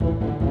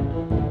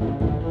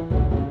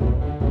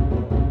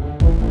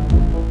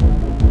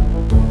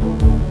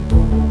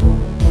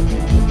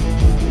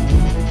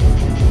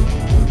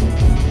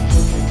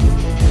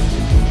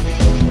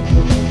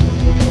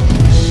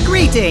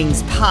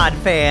Greetings, pod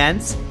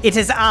fans. It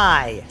is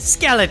I,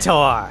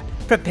 Skeletor.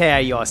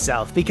 Prepare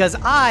yourself, because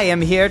I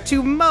am here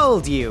to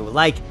mold you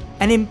like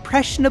an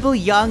impressionable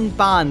young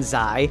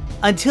bonsai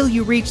until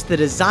you reach the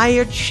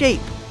desired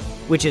shape,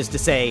 which is to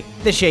say,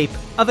 the shape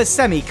of a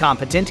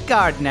semi-competent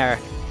gardener.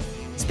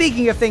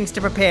 Speaking of things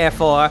to prepare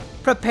for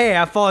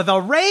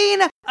the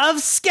reign of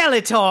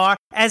Skeletor,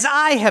 as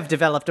I have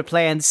developed a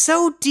plan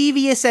so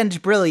devious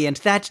and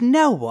brilliant that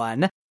no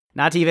one,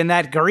 not even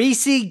that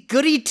greasy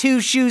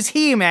goody-two-shoes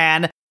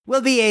He-Man,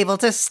 will be able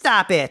to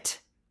stop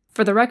it.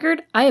 For the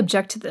record, I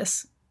object to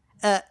this.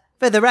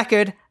 For the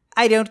record,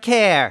 I don't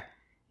care.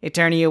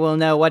 Eternia will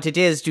know what it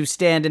is to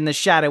stand in the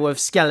shadow of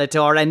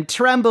Skeletor and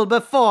tremble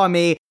before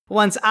me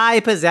once I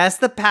possess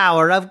the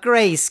power of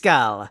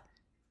Grayskull.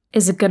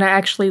 Is it gonna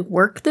actually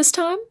work this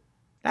time?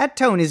 That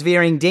tone is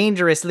veering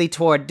dangerously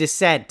toward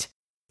dissent.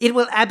 It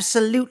will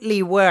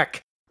absolutely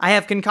work. I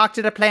have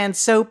concocted a plan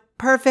so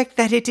perfect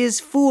that it is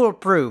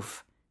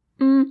foolproof.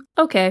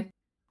 Okay.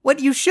 What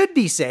you should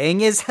be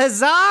saying is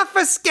huzzah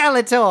for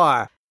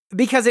Skeletor!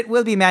 Because it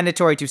will be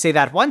mandatory to say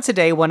that once a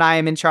day when I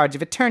am in charge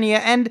of Eternia,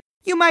 and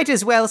you might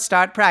as well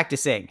start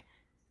practicing.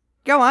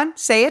 Go on,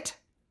 say it.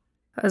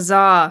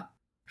 Huzzah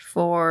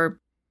for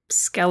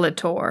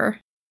Skeletor.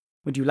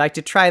 Would you like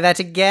to try that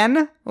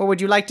again? Or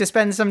would you like to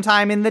spend some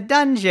time in the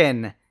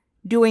dungeon,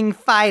 doing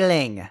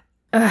filing?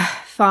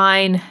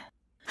 Fine.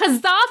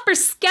 Huzzah for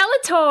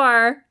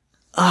Skeletor!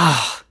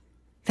 Ugh,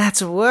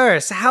 that's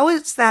worse. How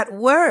is that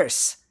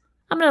worse?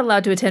 I'm not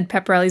allowed to attend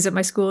pep rallies at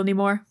my school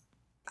anymore.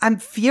 I'm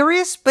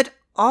furious, but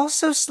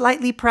also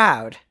slightly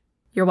proud.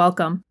 You're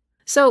welcome.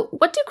 So,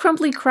 what do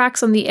crumbly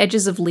cracks on the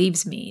edges of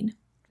leaves mean?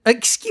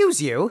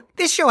 Excuse you?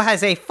 This show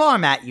has a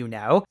format, you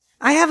know.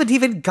 I haven't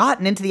even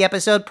gotten into the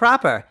episode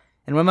proper,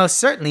 and we're most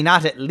certainly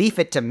not at Leave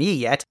It to Me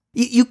yet.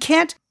 You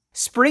can't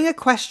spring a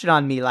question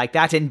on me like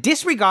that and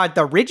disregard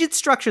the rigid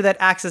structure that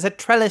acts as a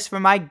trellis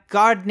for my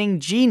gardening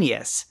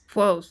genius.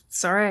 Whoa,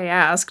 sorry I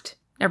asked.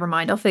 Never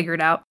mind, I'll figure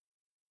it out.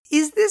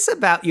 Is this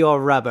about your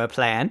rubber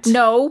plant?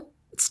 No,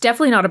 it's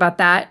definitely not about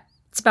that.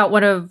 It's about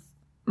one of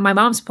my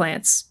mom's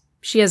plants.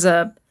 She has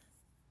a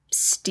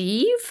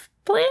Steve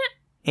plant?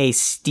 A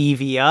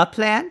stevia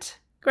plant?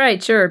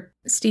 Right, sure,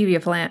 stevia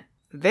plant.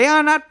 They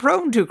are not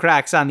prone to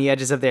cracks on the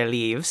edges of their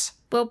leaves.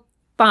 Well,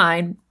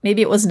 fine.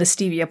 Maybe it wasn't a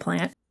stevia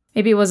plant.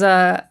 Maybe it was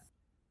a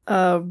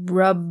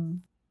Rubbert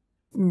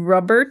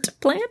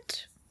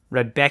plant?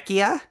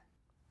 Rudbeckia?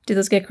 Do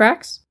those get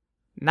cracks?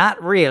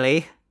 Not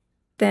really.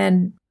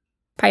 Then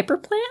Piper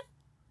plant?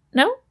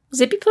 No?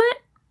 Zippy plant?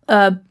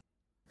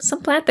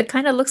 Some plant that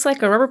kind of looks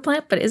like a rubber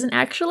plant but isn't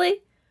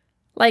actually?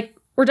 Like,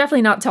 we're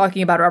definitely not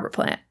talking about a rubber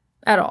plant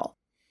at all.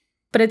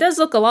 But it does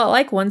look a lot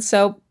like one,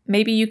 so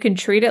maybe you can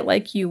treat it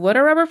like you would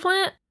a rubber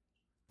plant?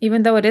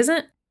 Even though it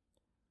isn't?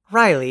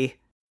 Riley,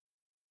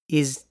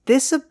 is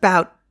this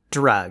about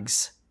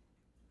drugs?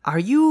 Are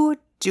you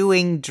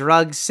doing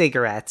drug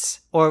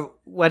cigarettes, or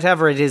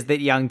whatever it is that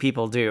young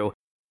people do?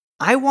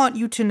 I want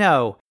you to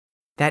know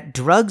that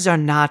drugs are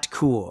not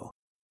cool.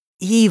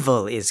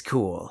 Evil is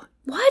cool.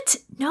 What?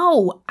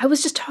 No, I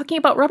was just talking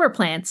about rubber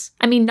plants.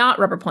 I mean, not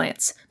rubber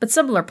plants, but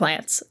similar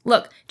plants.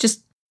 Look,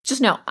 just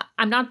know,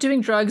 I'm not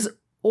doing drugs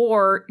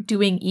or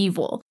doing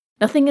evil.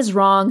 Nothing is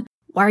wrong.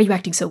 Why are you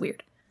acting so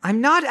weird?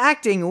 I'm not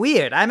acting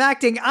weird. I'm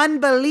acting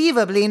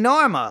unbelievably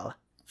normal.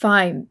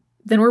 Fine.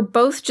 Then we're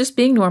both just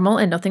being normal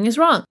and nothing is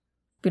wrong.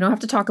 We don't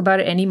have to talk about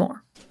it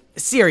anymore.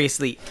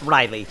 Seriously,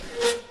 Riley,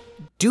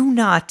 do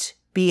not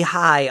be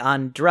high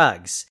on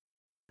drugs.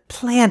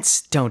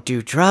 Plants don't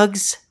do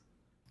drugs.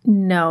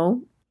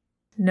 No,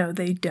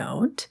 they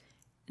don't.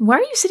 Why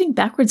are you sitting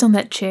backwards on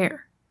that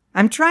chair?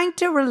 I'm trying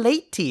to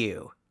relate to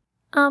you.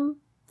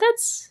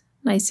 That's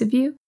nice of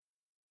you.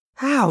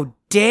 How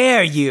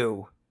dare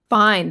you?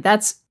 Fine,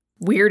 that's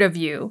weird of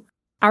you.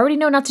 I already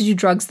know not to do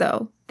drugs,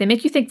 though. They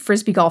make you think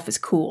frisbee golf is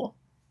cool.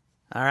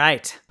 All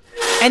right.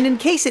 And in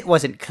case it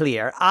wasn't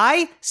clear,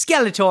 I,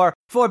 Skeletor,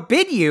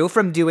 forbid you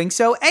from doing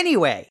so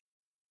anyway.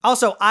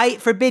 Also, I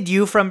forbid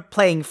you from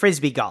playing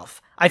frisbee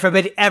golf. I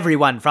forbid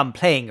everyone from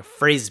playing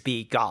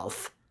frisbee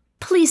golf.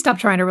 Please stop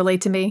trying to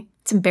relate to me.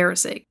 It's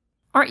embarrassing.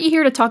 Aren't you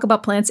here to talk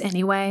about plants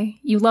anyway?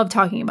 You love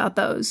talking about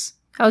those.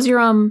 How's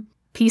your,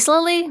 peace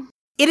lily?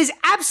 It is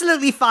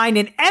absolutely fine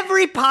in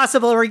every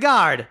possible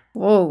regard.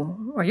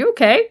 Whoa, are you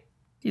okay?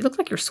 You look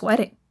like you're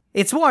sweating.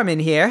 It's warm in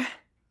here.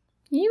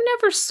 You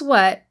never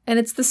sweat, and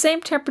it's the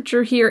same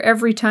temperature here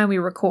every time we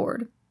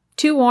record.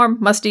 Too warm,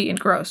 musty, and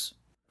gross.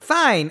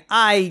 Fine,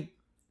 I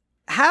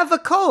have a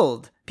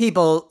cold.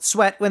 People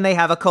sweat when they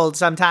have a cold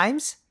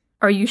sometimes.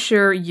 Are you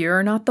sure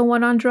you're not the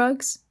one on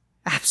drugs?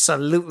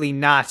 Absolutely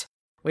not.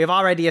 We have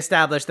already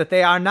established that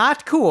they are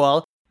not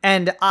cool,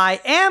 and I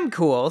am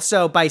cool,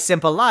 so by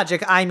simple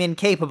logic, I'm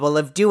incapable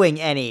of doing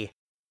any.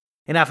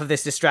 Enough of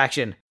this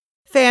distraction.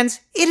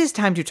 Fans, it is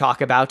time to talk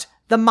about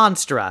the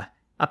Monstera,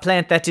 a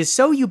plant that is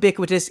so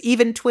ubiquitous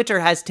even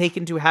Twitter has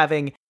taken to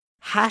having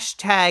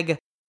hashtag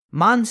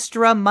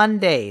Monstera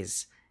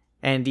Mondays.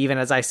 And even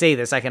as I say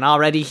this, I can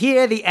already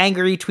hear the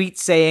angry tweets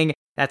saying,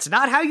 "That's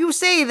not how you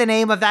say the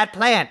name of that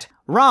plant.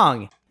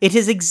 Wrong. It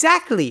is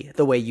exactly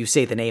the way you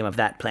say the name of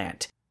that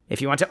plant.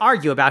 If you want to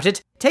argue about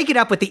it, take it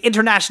up with the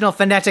International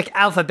Phonetic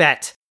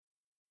Alphabet.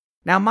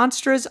 Now,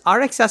 monsters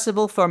are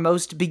accessible for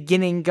most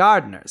beginning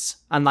gardeners,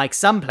 unlike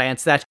some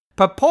plants that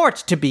purport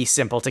to be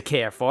simple to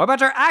care for,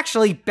 but are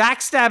actually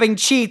backstabbing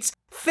cheats,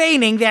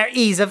 feigning their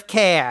ease of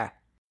care.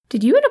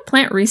 Did you and a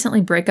plant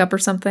recently break up or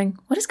something?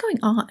 What is going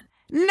on?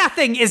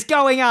 Nothing is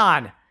going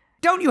on!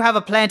 Don't you have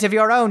a plant of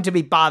your own to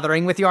be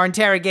bothering with your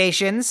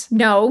interrogations?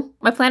 No,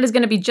 my plant is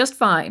going to be just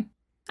fine.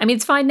 I mean,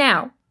 it's fine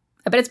now.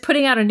 I bet it's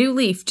putting out a new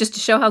leaf just to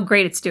show how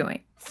great it's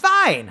doing.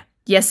 Fine!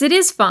 Yes, it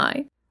is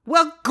fine.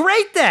 Well,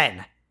 great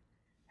then!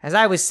 As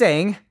I was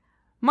saying,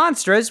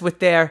 monsters with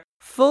their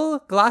full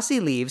glossy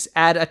leaves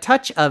add a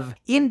touch of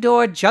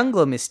indoor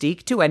jungle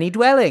mystique to any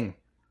dwelling.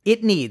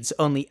 It needs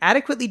only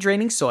adequately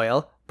draining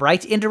soil,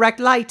 bright indirect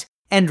light,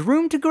 and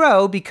room to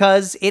grow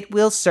because it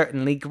will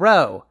certainly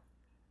grow.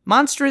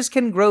 Monsters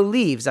can grow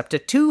leaves up to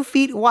 2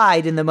 feet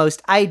wide in the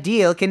most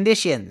ideal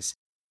conditions.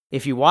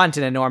 If you want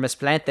an enormous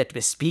plant that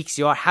bespeaks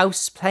your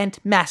houseplant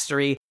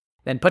mastery,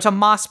 then put a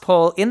moss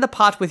pole in the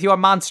pot with your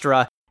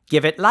monstera,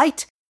 give it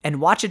light, and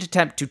watch it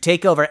attempt to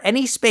take over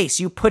any space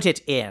you put it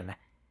in.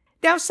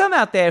 Now, some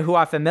out there who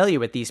are familiar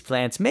with these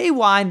plants may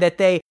whine that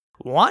they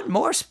want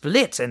more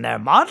splits in their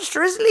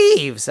monstrous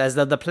leaves, as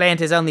though the plant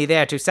is only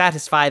there to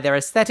satisfy their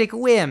aesthetic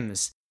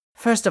whims.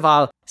 First of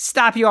all,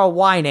 stop your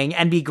whining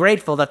and be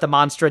grateful that the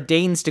monstera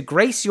deigns to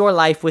grace your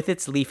life with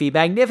its leafy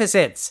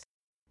magnificence.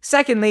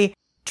 Secondly,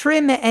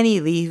 trim any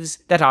leaves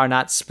that are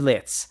not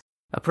splits.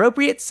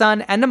 Appropriate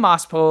sun and a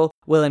moss pole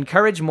will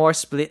encourage more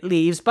split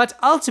leaves, but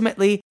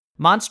ultimately,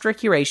 monstera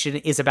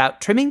curation is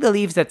about trimming the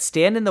leaves that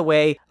stand in the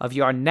way of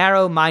your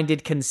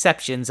narrow-minded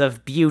conceptions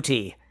of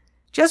beauty.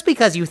 Just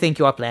because you think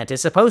your plant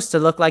is supposed to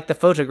look like the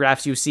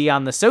photographs you see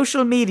on the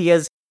social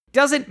medias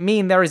doesn't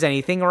mean there is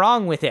anything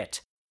wrong with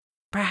it.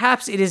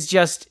 Perhaps it is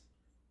just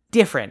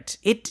different.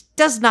 It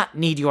does not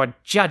need your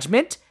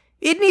judgment.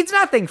 It needs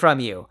nothing from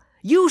you.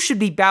 You should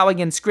be bowing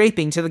and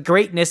scraping to the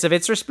greatness of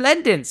its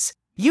resplendence.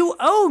 You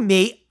owe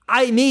me,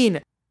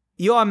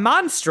 your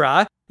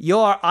monstera,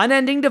 your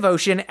unending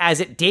devotion as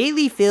it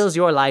daily fills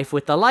your life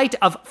with the light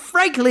of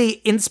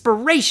frankly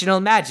inspirational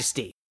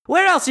majesty.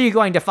 Where else are you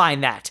going to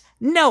find that?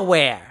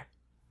 Nowhere.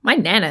 My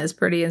Nana is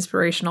pretty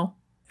inspirational.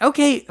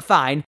 Okay,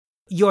 fine.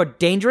 Your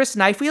dangerous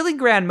knife-wielding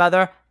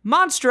grandmother,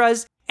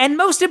 monsteras, and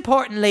most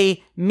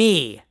importantly,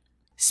 me.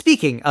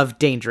 Speaking of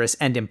dangerous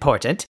and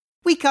important,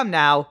 we come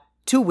now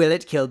to Will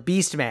It Kill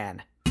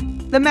Beastman.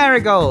 The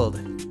marigold.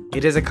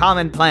 It is a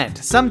common plant,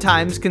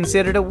 sometimes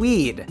considered a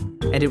weed,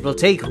 and it will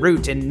take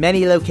root in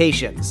many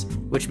locations,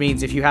 which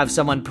means if you have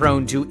someone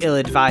prone to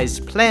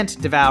ill-advised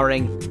plant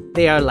devouring,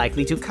 they are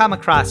likely to come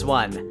across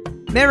one.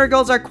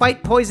 Marigolds are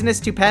quite poisonous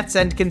to pets,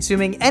 and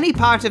consuming any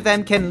part of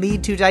them can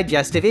lead to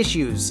digestive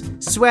issues,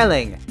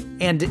 swelling,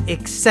 and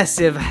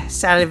excessive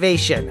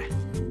salivation.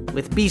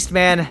 With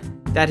Beastman,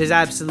 that is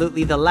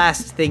absolutely the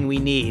last thing we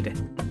need.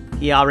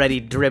 He already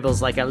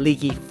dribbles like a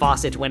leaky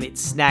faucet when it's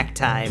snack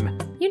time.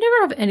 You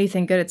never have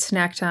anything good at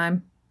snack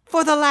time.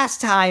 For the last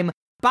time,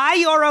 buy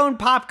your own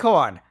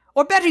popcorn.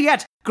 Or better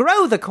yet,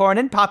 grow the corn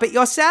and pop it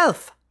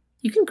yourself.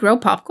 You can grow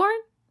popcorn?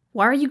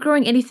 Why are you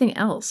growing anything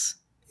else?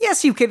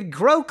 Yes, you can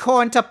grow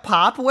corn to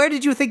pop. Where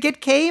did you think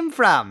it came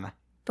from?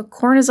 But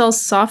corn is all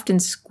soft and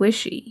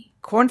squishy.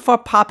 Corn for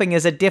popping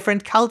is a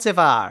different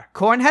cultivar.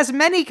 Corn has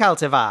many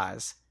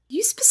cultivars.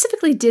 You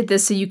specifically did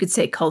this so you could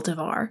say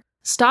cultivar.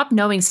 Stop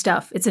knowing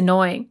stuff. It's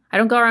annoying. I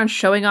don't go around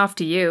showing off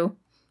to you.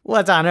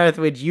 What on earth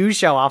would you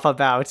show off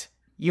about?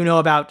 You know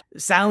about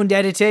sound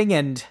editing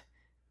and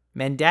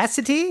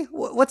Mendacity?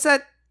 What's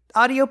that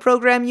audio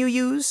program you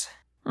use?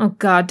 Oh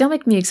god, don't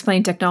make me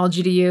explain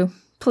technology to you.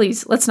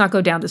 Please, let's not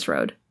go down this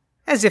road.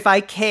 As if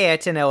I care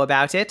to know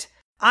about it.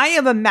 I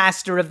am a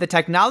master of the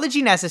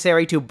technology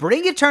necessary to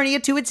bring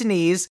Eternia to its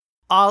knees.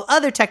 All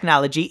other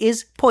technology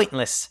is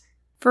pointless.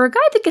 For a guy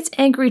that gets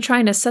angry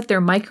trying to set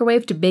their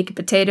microwave to bake a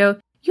potato,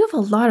 you have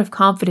a lot of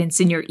confidence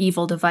in your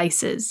evil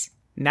devices.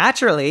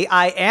 Naturally,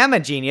 I am a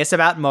genius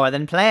about more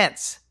than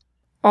plants.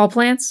 All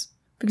plants?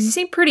 Because you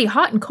seem pretty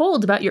hot and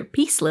cold about your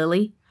peace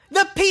lily.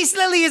 The peace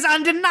lily is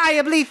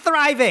undeniably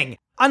thriving!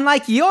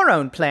 Unlike your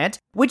own plant,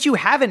 which you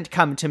haven't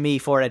come to me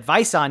for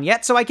advice on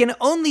yet, so I can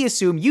only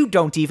assume you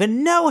don't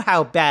even know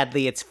how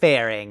badly it's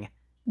faring.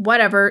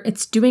 Whatever,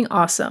 it's doing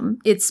awesome.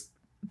 It's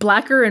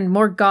blacker and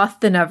more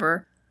goth than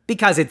ever.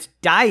 Because it's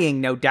dying,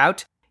 no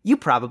doubt. You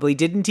probably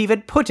didn't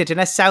even put it in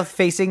a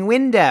south-facing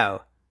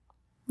window.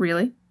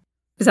 Really?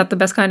 Is that the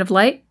best kind of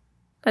light?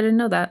 I didn't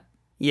know that.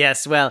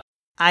 Yes, well,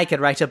 I could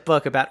write a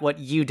book about what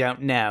you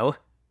don't know.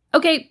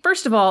 Okay,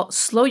 first of all,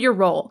 slow your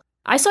roll.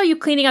 I saw you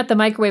cleaning out the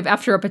microwave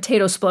after a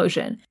potato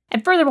explosion.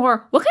 And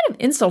furthermore, what kind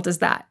of insult is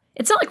that?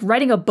 It's not like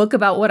writing a book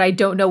about what I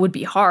don't know would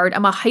be hard.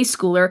 I'm a high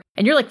schooler,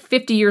 and you're like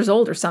 50 years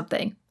old or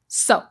something.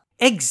 So.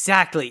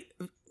 Exactly.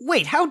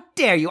 Wait, how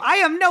dare you? I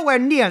am nowhere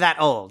near that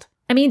old.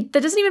 I mean,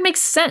 that doesn't even make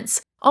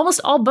sense.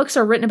 Almost all books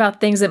are written about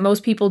things that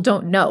most people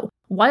don't know.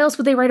 Why else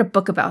would they write a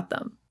book about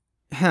them?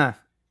 Huh.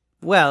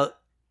 Well,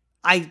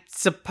 I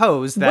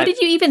suppose that... What did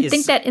you even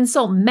think that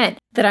insult meant?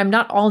 That I'm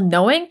not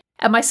all-knowing?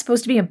 Am I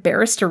supposed to be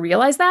embarrassed to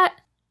realize that?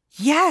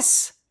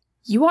 Yes!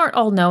 You aren't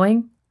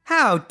all-knowing.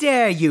 How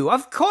dare you?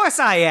 Of course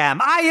I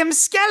am! I am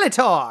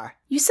Skeletor!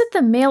 You set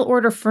the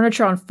mail-order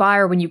furniture on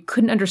fire when you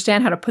couldn't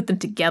understand how to put them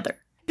together.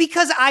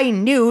 Because I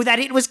knew that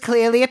it was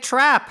clearly a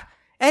trap.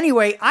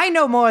 Anyway, I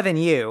know more than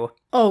you.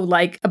 Oh,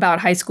 like about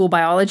high school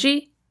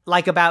biology?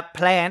 Like about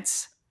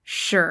plants.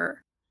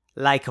 Sure.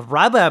 Like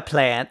rubber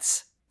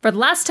plants. For the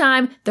last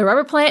time, the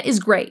rubber plant is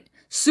great.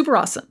 Super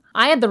awesome.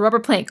 I am the rubber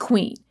plant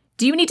queen.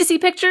 Do you need to see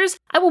pictures?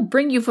 I will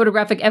bring you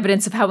photographic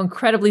evidence of how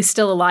incredibly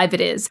still alive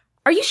it is.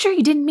 Are you sure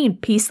you didn't mean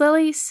peace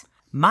lilies?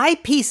 My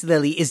peace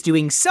lily is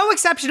doing so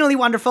exceptionally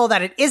wonderful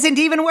that it isn't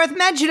even worth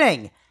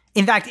mentioning.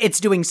 In fact, it's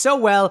doing so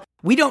well,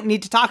 we don't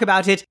need to talk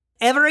about it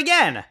ever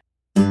again.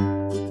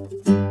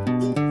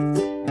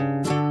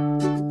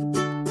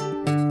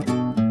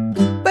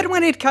 But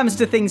when it comes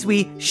to things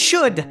we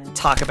should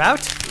talk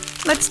about,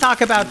 let's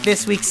talk about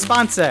this week's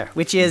sponsor,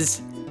 which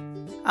is...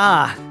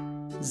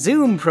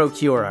 Zoom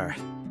Procurer.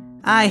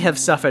 I have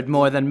suffered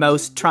more than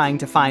most trying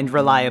to find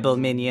reliable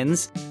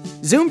minions.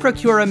 Zoom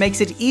Procurer makes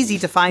it easy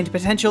to find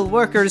potential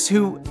workers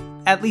who,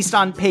 at least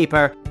on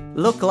paper,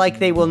 look like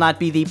they will not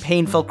be the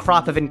painful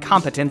crop of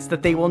incompetence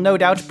that they will no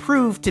doubt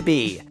prove to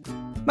be.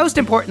 Most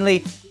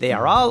importantly, they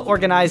are all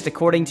organized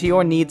according to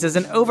your needs as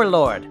an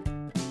overlord.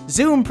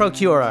 Zoom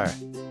Procurer.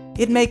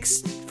 It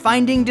makes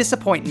finding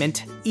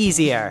disappointment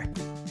easier.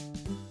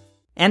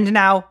 And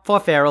now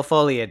for Feral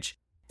Foliage.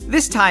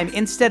 This time,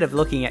 instead of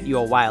looking at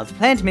your wild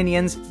plant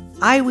minions,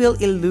 I will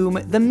illume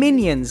the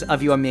minions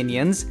of your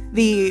minions,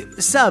 the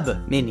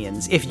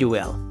sub-minions, if you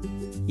will.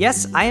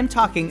 Yes, I am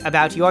talking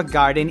about your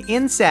garden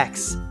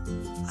insects.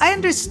 I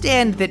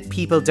understand that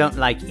people don't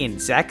like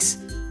insects.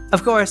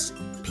 Of course,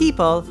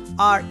 people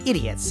are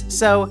idiots,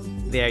 so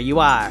there you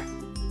are.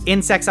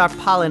 Insects are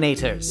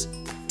pollinators.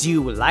 Do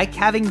you like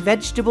having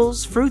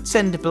vegetables, fruits,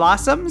 and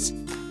blossoms?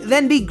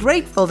 Then be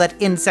grateful that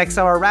insects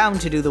are around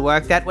to do the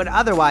work that would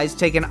otherwise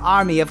take an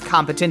army of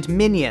competent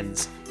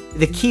minions.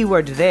 The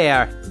keyword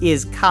there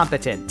is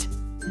competent.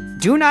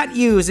 Do not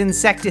use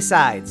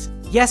insecticides.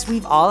 Yes,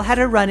 we've all had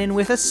a run-in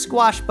with a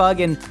squash bug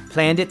and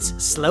planned its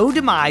slow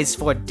demise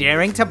for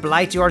daring to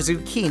blight your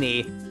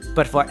zucchini.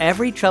 But for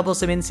every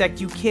troublesome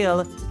insect you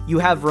kill, you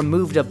have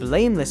removed a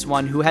blameless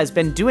one who has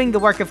been doing the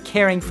work of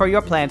caring for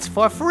your plants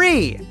for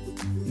free.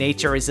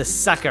 Nature is a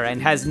sucker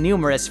and has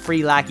numerous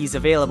free lackeys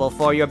available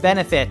for your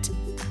benefit.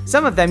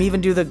 Some of them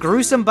even do the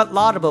gruesome but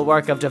laudable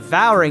work of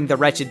devouring the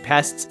wretched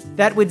pests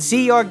that would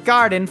see your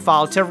garden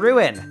fall to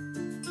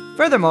ruin.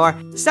 Furthermore,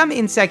 some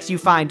insects you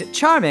find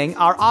charming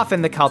are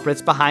often the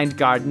culprits behind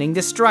gardening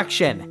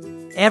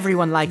destruction.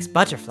 Everyone likes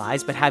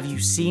butterflies, but have you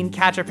seen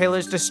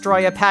caterpillars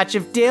destroy a patch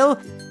of dill?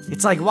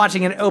 It's like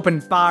watching an open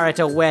bar at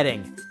a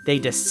wedding. They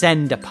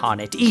descend upon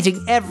it,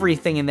 eating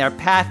everything in their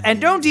path,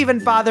 and don't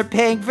even bother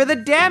paying for the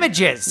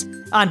damages!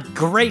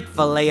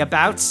 Ungrateful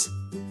layabouts!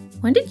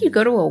 When did you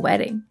go to a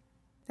wedding?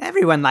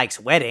 Everyone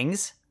likes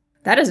weddings.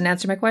 That doesn't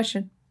answer my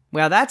question.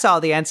 Well, that's all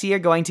the answer you're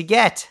going to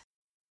get.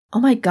 Oh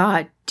my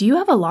god, do you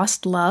have a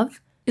lost love?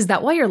 Is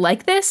that why you're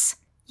like this?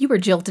 You were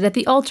jilted at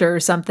the altar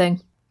or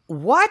something.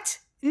 What?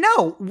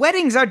 No,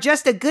 weddings are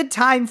just a good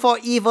time for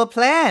evil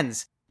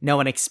plans. No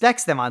one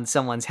expects them on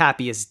someone's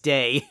happiest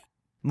day.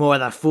 More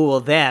the fool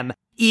them.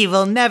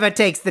 Evil never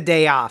takes the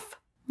day off.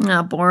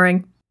 Ah,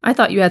 boring. I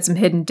thought you had some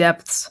hidden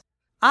depths.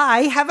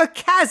 I have a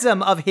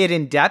chasm of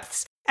hidden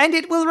depths, and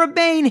it will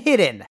remain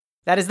hidden.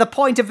 That is the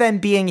point of them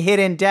being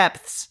hidden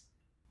depths.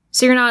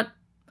 So you're not,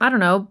 I don't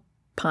know,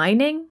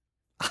 pining?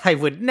 I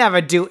would never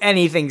do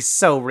anything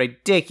so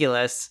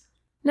ridiculous.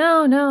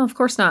 No, of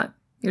course not.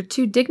 You're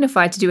too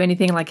dignified to do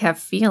anything like have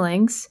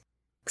feelings.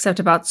 Except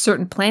about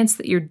certain plants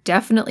that you're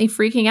definitely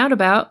freaking out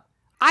about.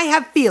 I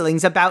have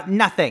feelings about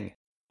nothing.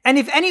 And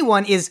if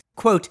anyone is,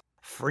 quote,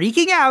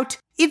 freaking out,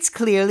 it's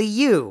clearly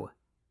you.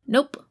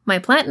 Nope, my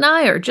plant and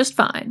I are just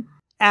fine.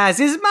 As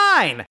is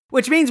mine,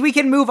 which means we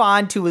can move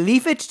on to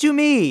Leave It to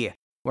Me,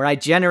 where I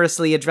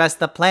generously address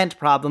the plant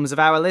problems of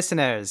our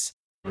listeners.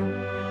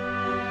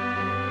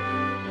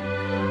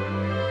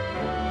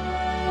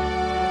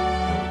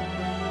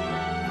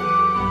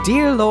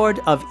 Dear Lord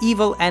of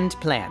Evil and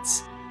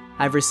Plants,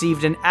 I've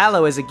received an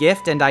aloe as a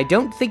gift and I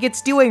don't think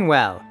it's doing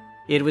well.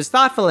 It was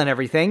thoughtful and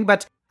everything,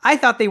 but I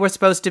thought they were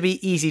supposed to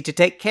be easy to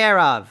take care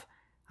of.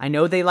 I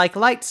know they like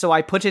light, so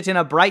I put it in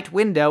a bright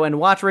window and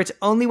water it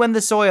only when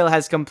the soil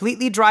has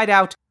completely dried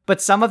out,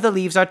 but some of the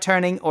leaves are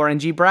turning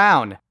orangey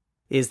brown.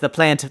 Is the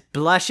plant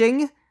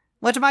blushing?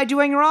 What am I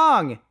doing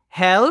wrong?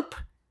 Help?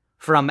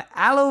 From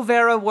Aloe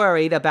Vera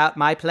Worried About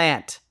My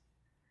Plant.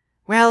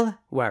 Well,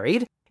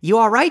 worried? You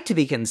are right to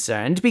be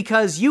concerned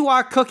because you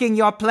are cooking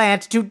your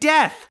plant to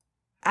death.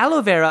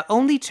 Aloe vera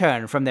only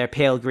turn from their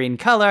pale green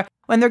color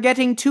when they're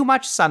getting too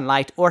much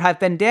sunlight or have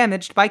been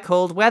damaged by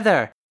cold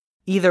weather.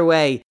 Either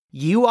way,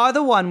 you are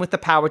the one with the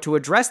power to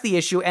address the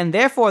issue and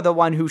therefore the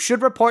one who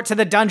should report to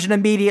the dungeon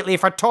immediately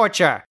for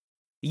torture.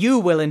 You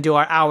will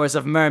endure hours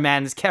of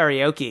merman's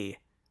karaoke.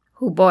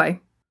 Oh boy,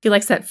 he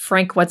likes that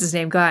Frank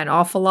what's-his-name guy an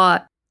awful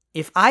lot.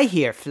 If I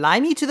hear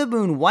 "Fly me to the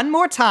moon" one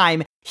more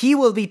time, he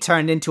will be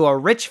turned into a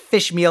rich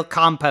fish meal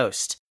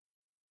compost.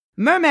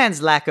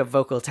 Merman's lack of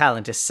vocal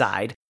talent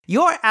aside,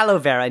 your aloe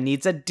vera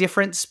needs a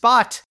different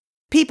spot.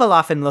 People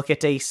often look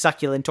at a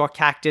succulent or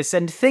cactus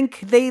and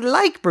think they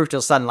like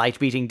brutal sunlight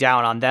beating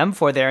down on them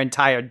for their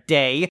entire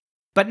day,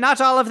 but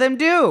not all of them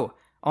do.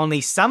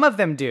 Only some of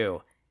them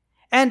do.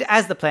 And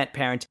as the plant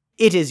parent,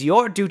 it is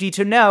your duty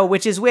to know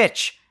which is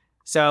which.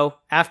 So,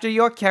 after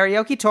your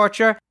karaoke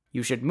torture,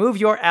 you should move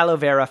your aloe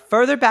vera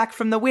further back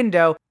from the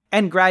window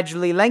and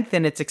gradually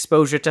lengthen its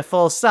exposure to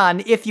full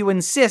sun if you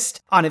insist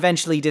on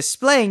eventually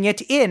displaying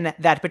it in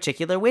that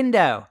particular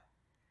window.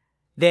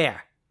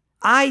 There.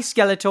 I,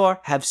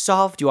 Skeletor, have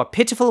solved your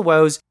pitiful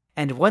woes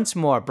and once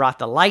more brought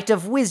the light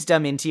of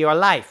wisdom into your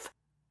life.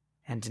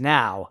 And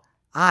now,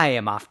 I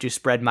am off to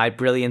spread my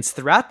brilliance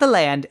throughout the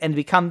land and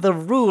become the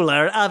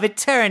ruler of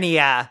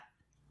Eternia.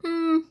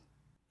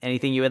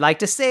 Anything you would like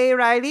to say,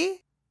 Riley?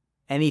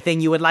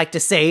 Anything you would like to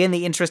say in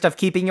the interest of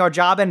keeping your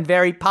job and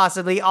very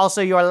possibly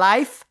also your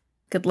life?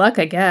 Good luck,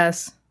 I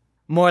guess.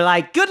 More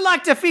like, good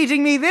luck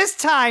defeating me this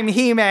time,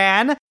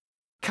 He-Man!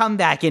 Come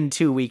back in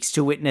 2 weeks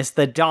to witness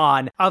the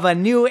dawn of a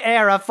new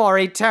era for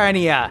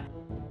Eternia.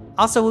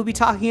 Also, we'll be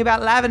talking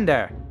about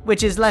Lavender,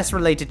 which is less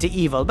related to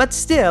evil, but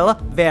still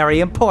very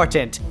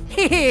important.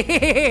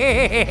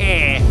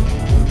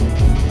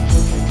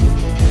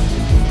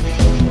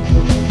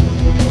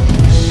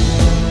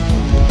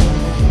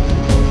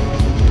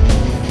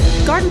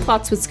 Garden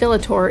Plots with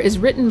Skeletor is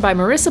written by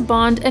Marissa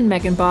Bond and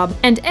Megan Bob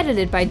and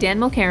edited by Dan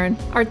Mulcairn.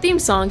 Our theme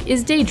song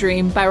is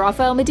Daydream by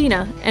Rafael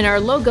Medina, and our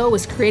logo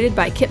was created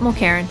by Kit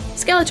Mulcairn.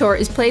 Skeletor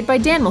is played by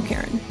Dan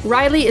Mulcairn.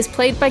 Riley is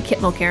played by Kit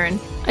Mulcairn.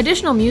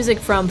 Additional music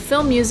from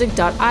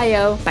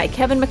filmmusic.io by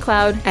Kevin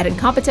MacLeod at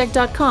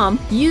Incompetech.com,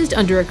 used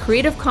under a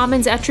Creative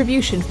Commons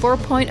Attribution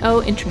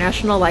 4.0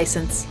 international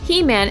license.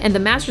 He-Man and the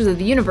Masters of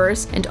the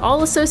Universe and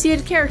all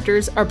associated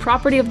characters are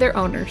property of their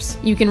owners.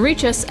 You can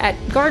reach us at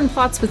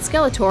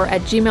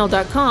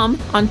gardenplotswithskeletor@gmail.com,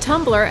 on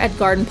Tumblr at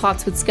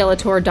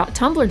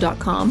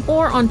gardenplotswithskeletor.tumblr.com,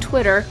 or on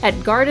Twitter at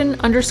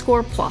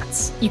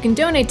garden_plots. You can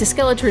donate to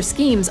Skeletor's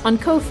schemes on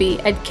Ko-fi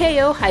at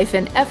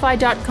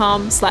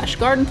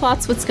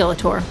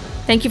ko-fi.com/gardenplotswithskeletor.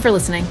 Thank you for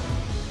listening.